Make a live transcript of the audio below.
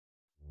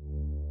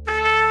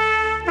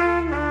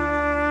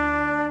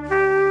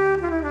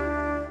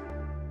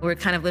we're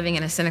kind of living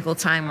in a cynical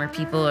time where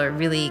people are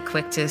really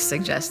quick to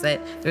suggest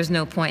that there's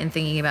no point in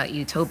thinking about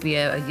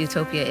utopia. A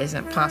utopia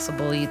isn't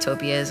possible.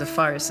 Utopia is a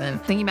farce. And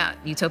thinking about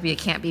utopia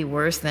can't be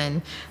worse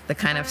than the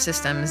kind of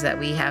systems that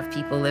we have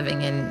people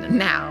living in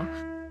now.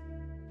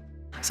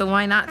 So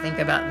why not think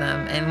about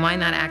them, and why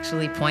not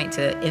actually point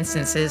to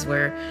instances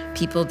where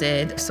people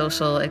did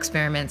social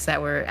experiments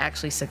that were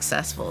actually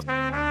successful?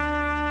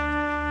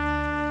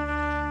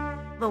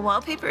 The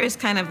wallpaper is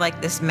kind of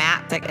like this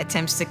map that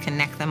attempts to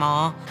connect them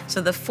all.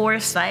 So the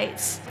 4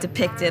 sites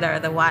depicted are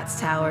the Watts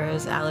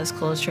Towers, Alice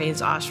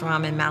Coltrane's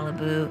ashram in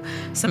Malibu,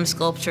 some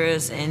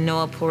sculptures in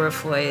Noah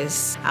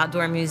Purifoy's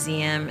outdoor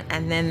museum,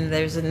 and then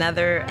there's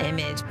another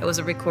image. It was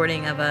a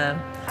recording of a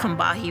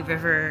Combahee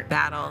River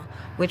battle,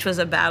 which was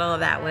a battle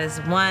that was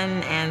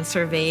won and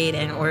surveyed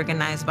and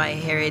organized by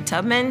Harriet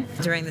Tubman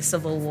during the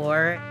Civil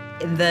War.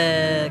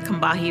 The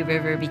Combahee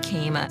River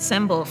became a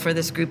symbol for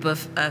this group of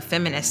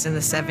feminists in the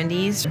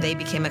 70s. They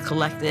became a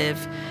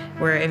collective.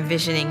 We're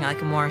envisioning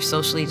like a more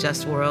socially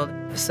just world.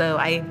 So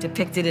I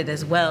depicted it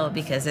as well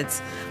because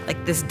it's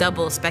like this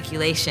double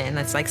speculation.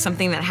 It's like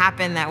something that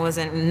happened that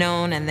wasn't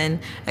known, and then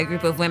a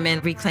group of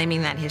women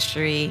reclaiming that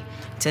history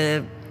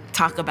to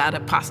talk about a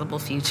possible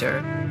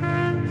future.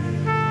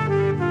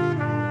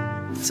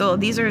 So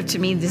these are, to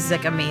me, this is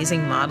like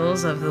amazing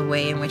models of the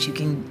way in which you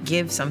can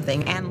give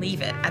something and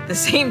leave it at the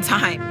same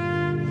time.